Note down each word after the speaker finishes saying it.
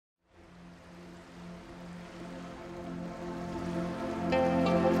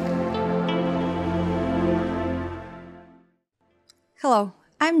Hello,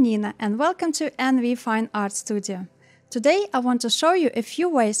 I'm Nina and welcome to NVfineARTstudio. Today I want to show you a few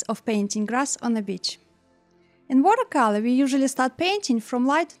ways of painting grass on a beach. In watercolor we usually start painting from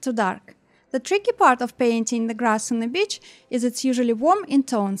light to dark. The tricky part of painting the grass on the beach is it's usually warm in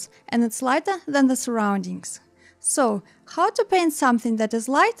tones and it's lighter than the surroundings. So, how to paint something that is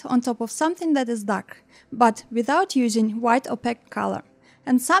light on top of something that is dark, but without using white opaque color,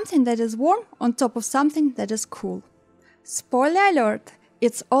 and something that is warm on top of something that is cool. Spoiler alert,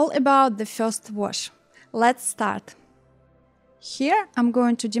 it's all about the first wash. Let's start. Here I'm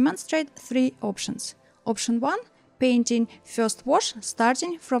going to demonstrate three options. Option 1, painting first wash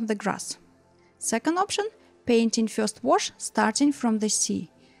starting from the grass. Second option, painting first wash starting from the sea.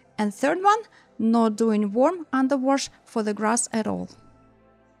 And third one, not doing warm underwash for the grass at all.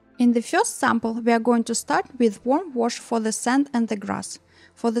 In the first sample, we are going to start with warm wash for the sand and the grass.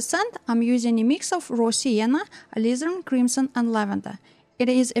 For the sand, I'm using a mix of raw sienna, alizarin crimson and lavender. It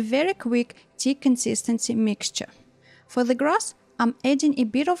is a very quick, thick consistency mixture. For the grass, I'm adding a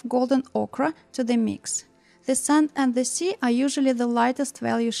bit of golden ochre to the mix. The sand and the sea are usually the lightest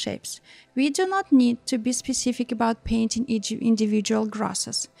value shapes. We do not need to be specific about painting each individual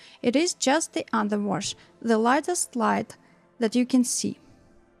grasses. It is just the underwash, the lightest light that you can see.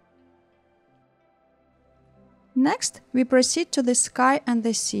 Next, we proceed to the sky and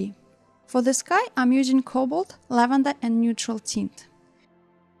the sea. For the sky, I'm using cobalt, lavender and neutral tint.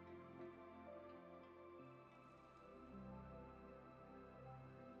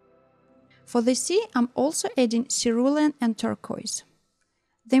 For the sea, I'm also adding cerulean and turquoise.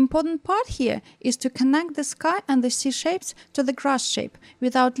 The important part here is to connect the sky and the sea shapes to the grass shape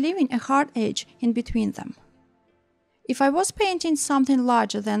without leaving a hard edge in between them. If I was painting something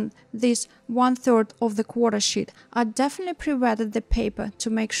larger than this 1/3 of the quarter sheet, I'd definitely pre-wetted the paper to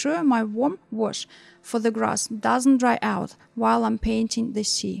make sure my warm wash for the grass doesn't dry out while I'm painting the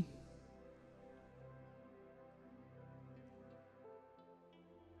sea.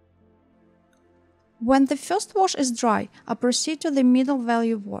 When the first wash is dry, I proceed to the middle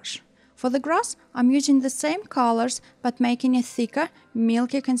value wash. For the grass, I'm using the same colors but making a thicker,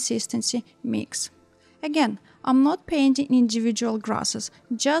 milky consistency mix. Again, I'm not painting individual grasses,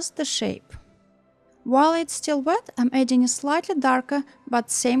 just the shape. While it's still wet, I'm adding a slightly darker but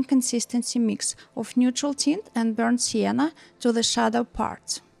same consistency mix of neutral tint and burnt sienna to the shadow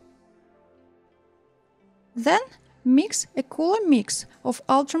parts. Then, mix a cooler mix of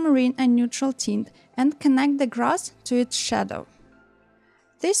ultramarine and neutral tint and connect the grass to its shadow.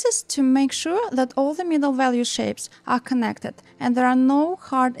 This is to make sure that all the middle value shapes are connected and there are no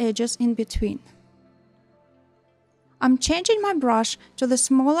hard edges in between. I'm changing my brush to the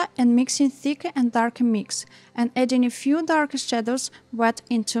smaller and mixing thicker and darker mix and adding a few darker shadows wet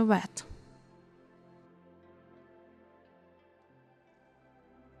into wet.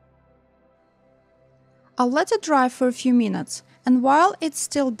 I'll let it dry for a few minutes, and while it's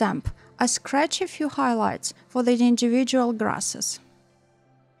still damp, I scratch a few highlights for the individual grasses.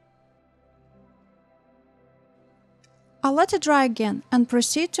 I'll let it dry again and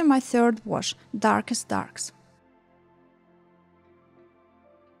proceed to my third wash, darkest darks.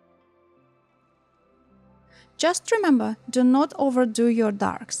 Just remember, do not overdo your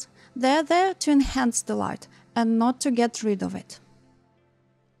darks. They're there to enhance the light and not to get rid of it.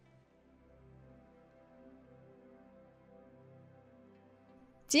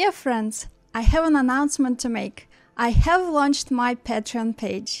 Dear friends, I have an announcement to make. I have launched my Patreon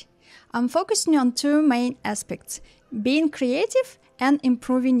page. I'm focusing on two main aspects: being creative and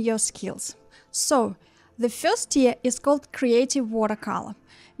improving your skills. So, the first tier is called Creative Watercolor.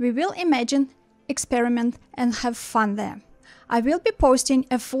 We will imagine, experiment and have fun there. I will be posting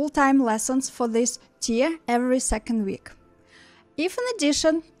a full-time lessons for this tier every second week. If in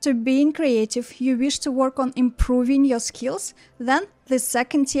addition to being creative you wish to work on improving your skills, then the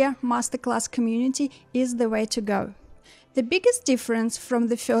second tier masterclass community is the way to go. The biggest difference from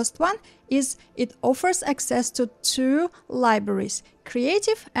the first one is it offers access to two libraries,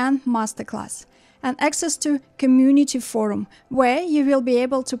 Creative and Masterclass, and access to community forum, where you will be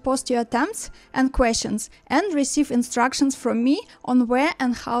able to post your attempts and questions and receive instructions from me on where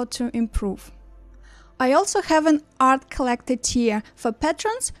and how to improve. I also have an art collector tier for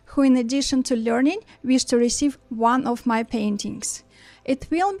patrons who, in addition to learning, wish to receive one of my paintings. It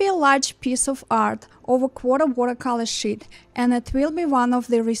will be a large piece of art over quarter watercolor sheet, and it will be one of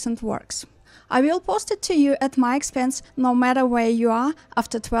the recent works. I will post it to you at my expense no matter where you are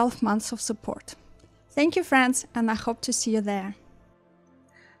after 12 months of support. Thank you, friends, and I hope to see you there.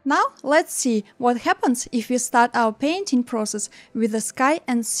 Now let's see what happens if we start our painting process with the sky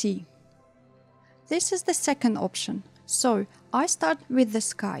and sea. This is the second option. So I start with the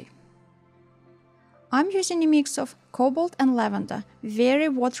sky. I'm using a mix of cobalt and lavender, very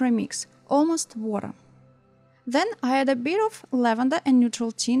watery mix, almost water. Then I add a bit of lavender and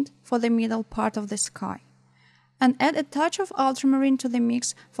neutral tint for the middle part of the sky, and add a touch of ultramarine to the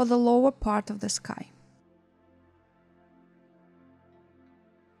mix for the lower part of the sky.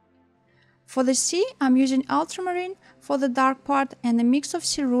 For the sea, I'm using ultramarine for the dark part and a mix of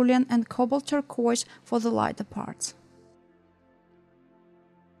cerulean and cobalt turquoise for the lighter parts.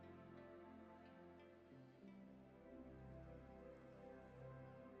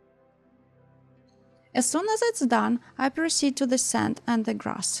 As soon as it's done, I proceed to the sand and the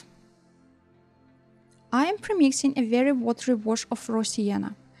grass. I am premixing a very watery wash of raw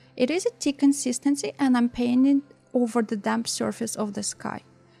sienna. It is a thick consistency and I'm painting over the damp surface of the sky.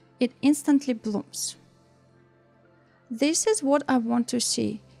 It instantly blooms. This is what I want to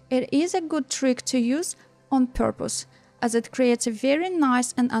see. It is a good trick to use on purpose, as it creates a very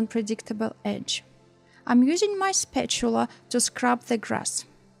nice and unpredictable edge. I'm using my spatula to scrub the grass.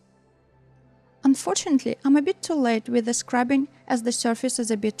 Unfortunately, I'm a bit too late with the scrubbing as the surface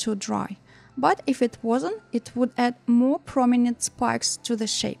is a bit too dry, but if it wasn't, it would add more prominent spikes to the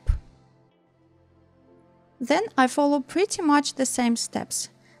shape. Then I follow pretty much the same steps.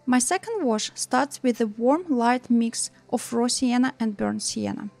 My second wash starts with a warm light mix of raw sienna and burnt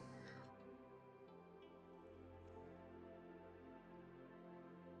sienna.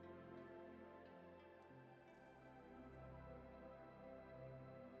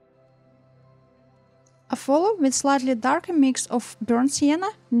 I follow with slightly darker mix of burnt sienna,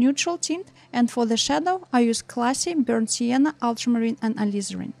 neutral tint, and for the shadow I use classy burnt sienna, ultramarine and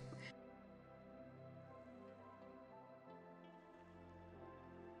alizarin.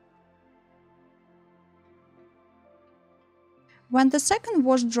 When the second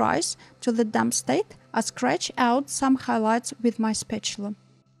wash dries to the damp state, I scratch out some highlights with my spatula.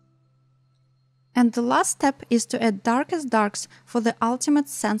 And the last step is to add darkest darks for the ultimate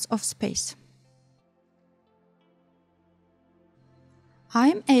sense of space. I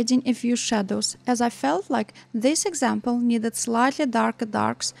am adding a few shadows, as I felt like this example needed slightly darker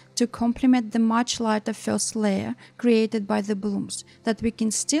darks to complement the much lighter first layer created by the blooms that we can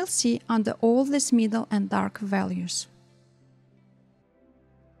still see under all these middle and dark values.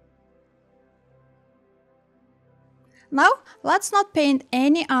 Now, let's not paint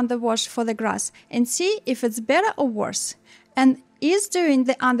any underwash for the grass and see if it's better or worse. And is doing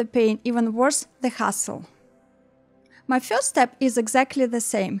the underpaint even worse the hassle? My first step is exactly the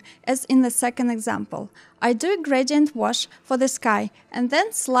same as in the second example. I do a gradient wash for the sky and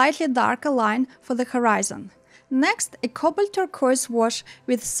then slightly darker line for the horizon. Next, a cobalt turquoise wash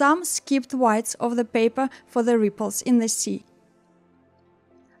with some skipped whites of the paper for the ripples in the sea.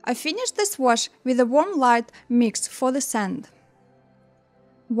 I finish this wash with a warm light mix for the sand.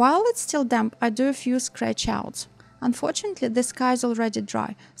 While it's still damp, I do a few scratch outs. Unfortunately, the sky is already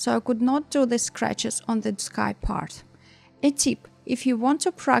dry, so I could not do the scratches on the sky part. A tip: if you want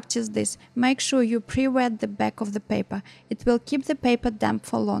to practice this, make sure you pre-wet the back of the paper. It will keep the paper damp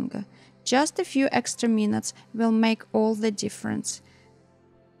for longer. Just a few extra minutes will make all the difference.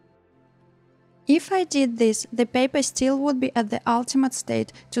 If I did this, the paper still would be at the ultimate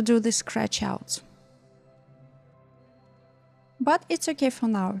state to do the scratch outs. But it's okay for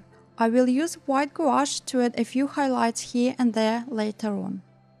now. I will use white gouache to add a few highlights here and there later on.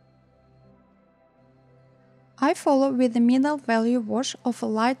 I follow with the middle value wash of a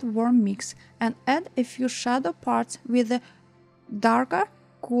light warm mix and add a few shadow parts with a darker,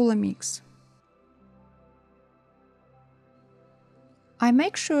 cooler mix. I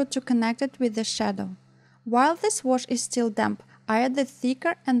make sure to connect it with the shadow. While this wash is still damp, I add the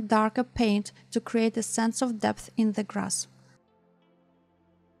thicker and darker paint to create a sense of depth in the grass.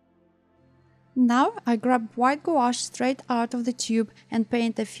 Now I grab white gouache straight out of the tube and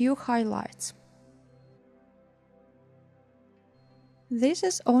paint a few highlights. This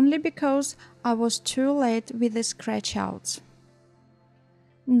is only because I was too late with the scratch outs.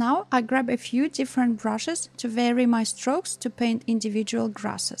 Now I grab a few different brushes to vary my strokes to paint individual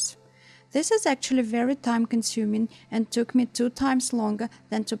grasses. This is actually very time consuming and took me 2 times longer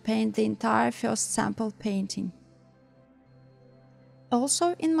than to paint the entire first sample painting.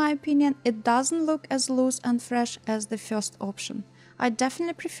 Also, in my opinion, it doesn't look as loose and fresh as the first option. I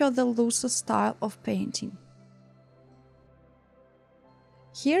definitely prefer the looser style of painting.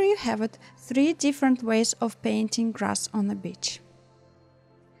 Here you have it, 3 different ways of painting grass on a beach.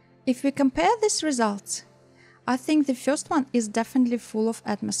 If we compare these results, I think the first one is definitely full of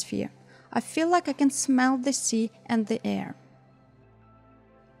atmosphere. I feel like I can smell the sea and the air.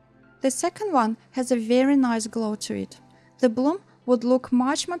 The second one has a very nice glow to it. The bloom would look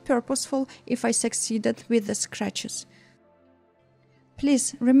much more purposeful if I succeeded with the scratches.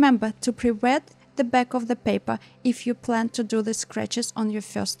 Please remember to pre-wet the back of the paper if you plan to do the scratches on your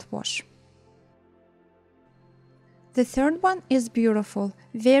first wash. The third one is beautiful,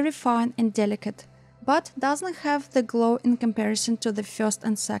 very fine and delicate, but doesn't have the glow in comparison to the first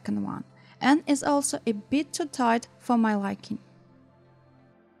and second one, and is also a bit too tight for my liking.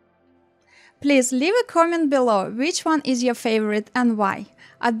 Please leave a comment below which one is your favorite and why.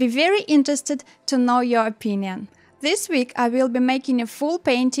 I'd be very interested to know your opinion. This week I will be making a full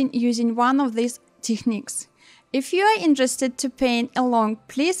painting using one of these techniques. If you are interested to paint along,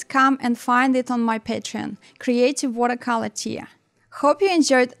 please come and find it on my Patreon, Creative Watercolor tier. Hope you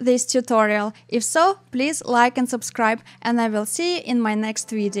enjoyed this tutorial. If so, please like and subscribe, and I will see you in my next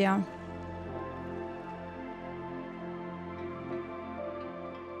video.